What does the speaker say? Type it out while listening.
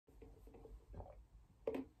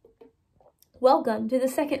Welcome to the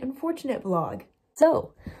second unfortunate vlog.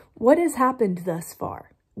 So, what has happened thus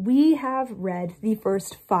far? We have read the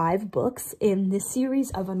first 5 books in this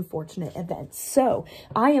series of unfortunate events. So,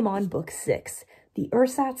 I am on book 6, The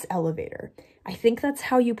Ersatz Elevator. I think that's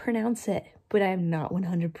how you pronounce it, but I am not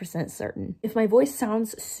 100% certain. If my voice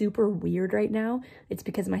sounds super weird right now, it's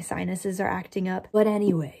because my sinuses are acting up. But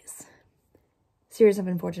anyways, series of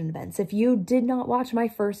unfortunate events. If you did not watch my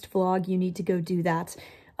first vlog, you need to go do that.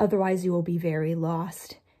 Otherwise, you will be very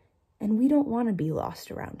lost. And we don't want to be lost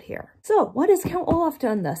around here. So, what has Count Olaf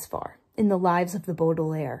done thus far in the lives of the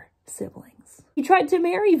Baudelaire siblings? He tried to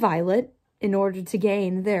marry Violet in order to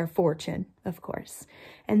gain their fortune, of course.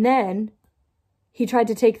 And then he tried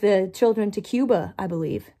to take the children to Cuba, I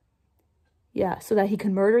believe. Yeah, so that he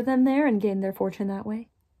could murder them there and gain their fortune that way.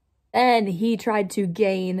 Then he tried to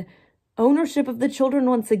gain ownership of the children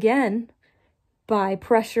once again by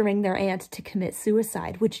pressuring their aunt to commit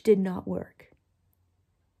suicide, which did not work.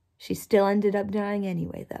 She still ended up dying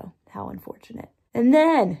anyway, though. How unfortunate. And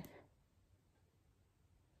then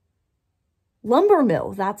lumber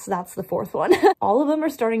mill, that's the fourth one. All of them are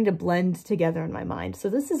starting to blend together in my mind, so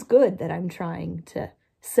this is good that I'm trying to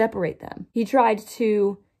separate them. He tried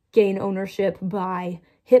to gain ownership by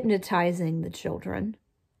hypnotizing the children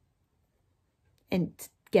and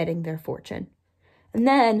getting their fortune. And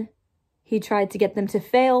then he tried to get them to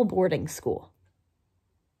fail boarding school.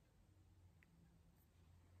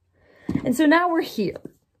 And so now we're here.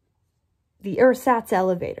 The Ersatz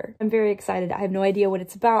Elevator. I'm very excited. I have no idea what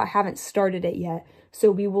it's about. I haven't started it yet, so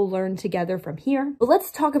we will learn together from here. But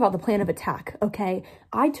let's talk about the plan of attack, okay?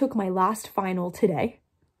 I took my last final today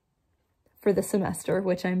for the semester,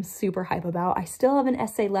 which I'm super hype about. I still have an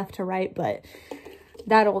essay left to write, but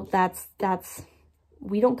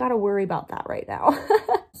we don't gotta worry about that right now.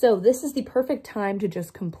 So this is the perfect time to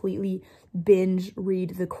just completely binge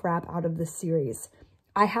read the crap out of this series.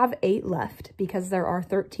 I have 8 left because there are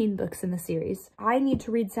 13 books in the series. I need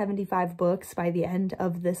to read 75 books by the end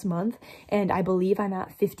of this month, and I believe I'm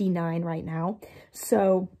at 59 right now.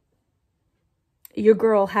 So your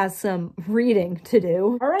girl has some reading to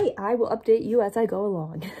do. All right, I will update you as I go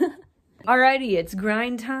along. Alrighty, it's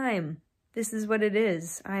grind time. This is what it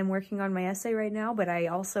is. I'm working on my essay right now, but I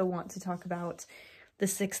also want to talk about the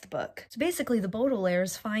 6th book. So basically, the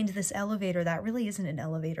Baudelaires find this elevator that really isn't an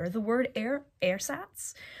elevator. The word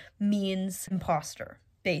ersatz means imposter,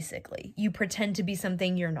 basically. You pretend to be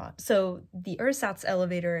something you're not. So the Ersatz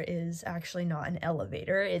elevator is actually not an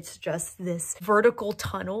elevator. It's just this vertical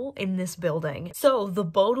tunnel in this building. So the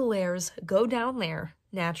Baudelaires go down there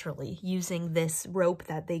naturally using this rope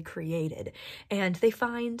that they created, and they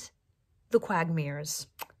find the Quagmires.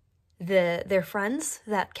 Their friends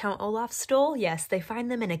that Count Olaf stole, yes, they find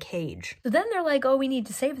them in a cage. So then they're like, oh, we need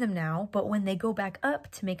to save them now. But when they go back up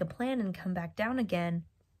to make a plan and come back down again,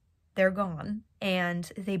 they're gone.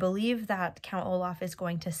 And they believe that Count Olaf is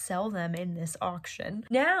going to sell them in this auction.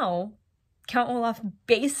 Now, Count Olaf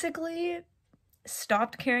basically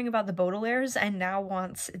stopped caring about the Baudelaires and now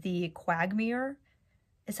wants the Quagmire.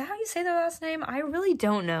 Is that how you say their last name? I really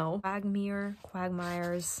don't know.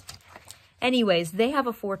 Quagmires. Anyways, they have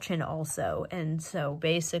a fortune also, and so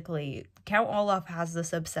basically, Count Olaf has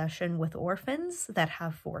this obsession with orphans that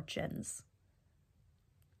have fortunes.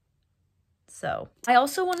 So, I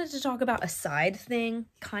also wanted to talk about a side thing,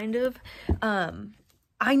 kind of.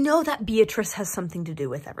 I know that Beatrice has something to do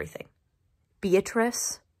with everything.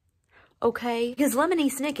 Beatrice, okay? Because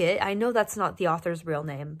Lemony Snicket, I know that's not the author's real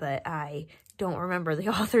name, but I don't remember the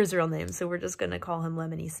author's real name, so we're just gonna call him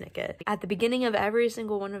Lemony Snicket. At the beginning of every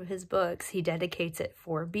single one of his books, he dedicates it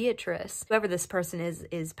for Beatrice. Whoever this person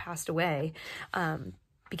is passed away,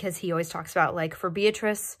 because he always talks about, like, for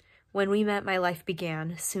Beatrice, when we met, my life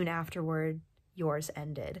began. Soon afterward, yours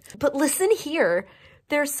ended. But listen here.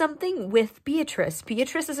 There's something with Beatrice.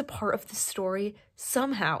 Beatrice is a part of the story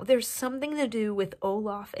somehow. There's something to do with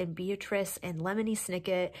Olaf and Beatrice and Lemony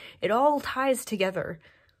Snicket. It all ties together.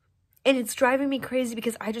 And it's driving me crazy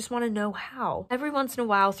because I just want to know how. Every once in a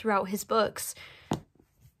while throughout his books,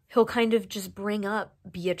 he'll kind of just bring up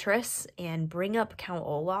Beatrice and bring up Count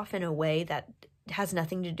Olaf in a way that has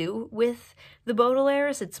nothing to do with the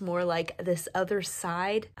Baudelaires. It's more like this other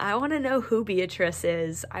side. I want to know who Beatrice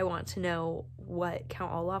is. I want to know what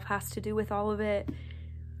Count Olaf has to do with all of it.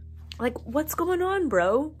 Like, what's going on,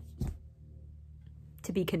 bro?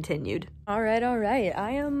 To be continued. All right.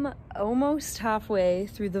 I am almost halfway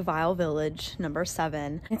through the Vile Village, number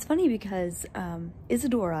 7. It's funny because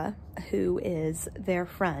Isadora, who is their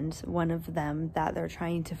friend, one of them that they're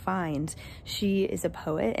trying to find, she is a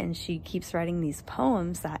poet and she keeps writing these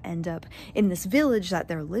poems that end up in this village that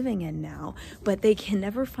they're living in now, but they can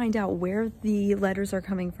never find out where the letters are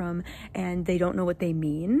coming from and they don't know what they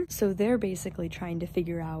mean. So they're basically trying to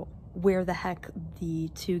figure out where the heck the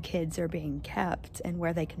 2 kids are being kept and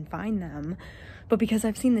where they can find them. But because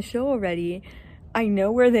I've seen the show already, I know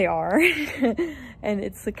where they are and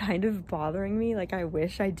it's kind of bothering me. Like, I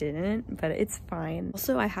wish I didn't, but it's fine.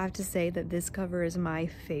 Also, I have to say that this cover is my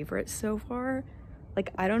favorite so far.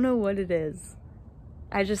 Like, I don't know what it is.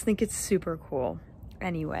 I just think it's super cool.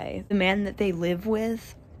 Anyway, the man that they live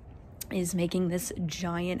with is making this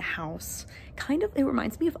giant house. Kind of, it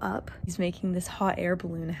reminds me of Up. He's making this hot air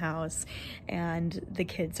balloon house and the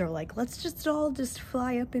kids are like, let's just all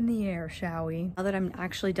fly up in the air, shall we? Now that I'm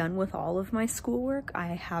actually done with all of my schoolwork, I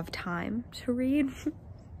have time to read.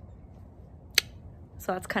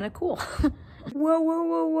 So that's kind of cool.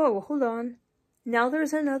 Whoa, hold on. Now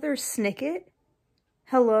there's another Snicket.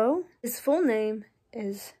 Hello? His full name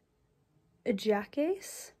is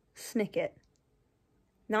Xoxo Snicket.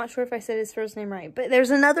 Not sure if I said his first name right, but there's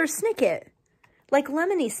another Snicket. Like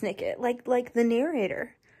Lemony Snicket, like the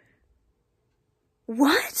narrator.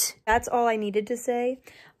 What? That's all I needed to say.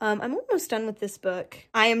 I'm almost done with this book.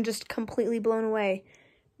 I am just completely blown away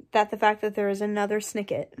that the fact that there is another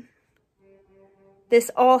Snicket. This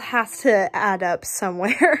all has to add up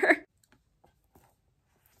somewhere.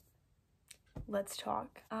 Let's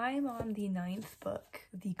talk. I'm on the 9th book,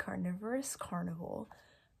 The Carnivorous Carnival.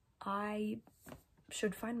 I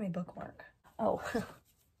should find my bookmark. Oh,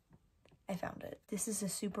 I found it. This is a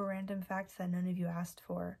super random fact that none of you asked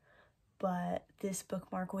for, but this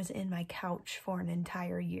bookmark was in my couch for an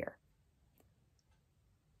entire year.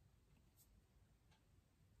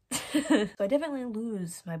 So I definitely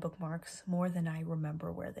lose my bookmarks more than I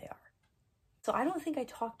remember where they are. So I don't think I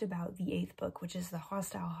talked about the 8th book, which is The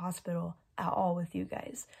Hostile Hospital, at all with you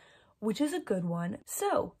guys, which is a good one.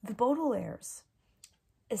 So the Baudelaires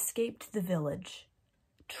escaped the village,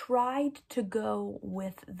 tried to go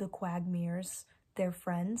with the Quagmires, their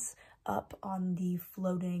friends, up on the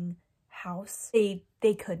floating house. They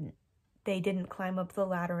couldn't. They didn't climb up the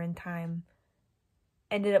ladder in time,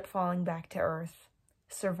 ended up falling back to Earth,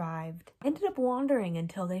 survived, ended up wandering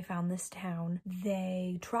until they found this town.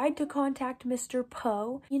 They tried to contact Mr.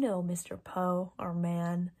 Poe. You know Mr. Poe, our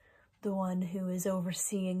man, the one who is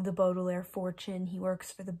overseeing the Baudelaire fortune. He works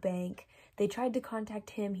for the bank. They tried to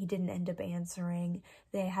contact him. He didn't end up answering.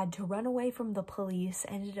 They had to run away from the police,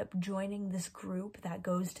 ended up joining this group that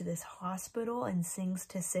goes to this hospital and sings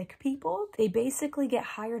to sick people. They basically get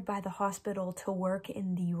hired by the hospital to work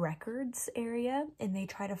in the records area, and they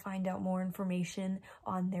try to find out more information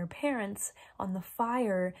on their parents, on the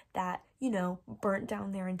fire that, you know, burnt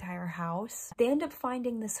down their entire house. They end up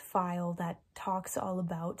finding this file that talks all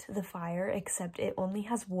about the fire, except it only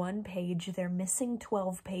has 1 page. They're missing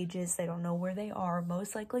 12 pages. They don't know where they are.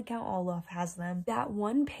 Most likely Count Olaf has them. That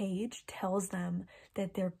 1 page tells them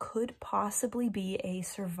that there could possibly be a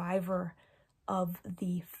survivor of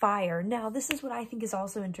the fire. Now, this is what I think is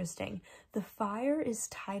also interesting. The fire is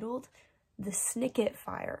titled the Snicket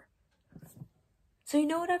Fire. So you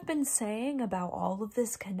know what I've been saying about all of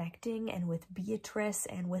this connecting and with Beatrice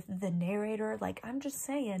and with the narrator? Like, I'm just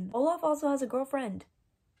saying, Olaf also has a girlfriend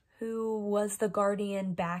who was the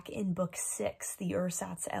guardian back in book 6, the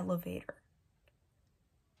ersatz elevator.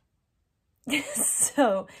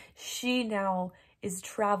 So she now is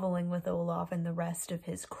traveling with Olaf and the rest of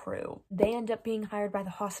his crew. They end up being hired by the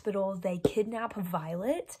hospital. They kidnap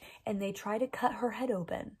Violet and they try to cut her head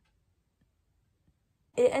open.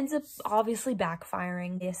 It ends up obviously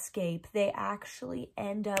backfiring. They escape. They actually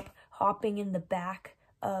end up hopping in the back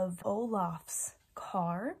of Olaf's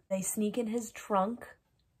car. They sneak in his trunk.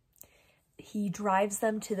 He drives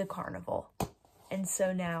them to the carnival. And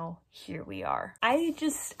so now here we are. I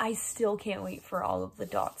still can't wait for all of the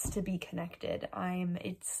dots to be connected.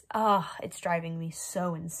 It's driving me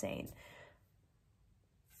so insane.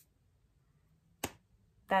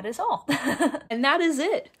 That is all. And that is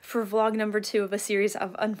it for vlog number 2 of a series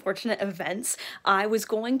of unfortunate events. I was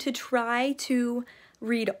going to try to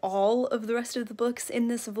read all of the rest of the books in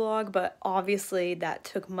this vlog, but obviously that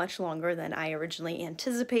took much longer than I originally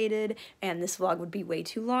anticipated, and this vlog would be way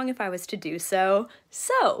too long if I was to do so.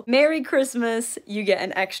 So, Merry Christmas, you get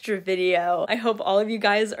an extra video. I hope all of you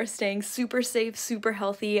guys are staying super safe, super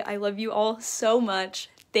healthy. I love you all so much.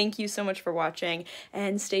 Thank you so much for watching,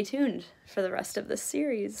 and stay tuned for the rest of this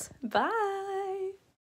series. Bye!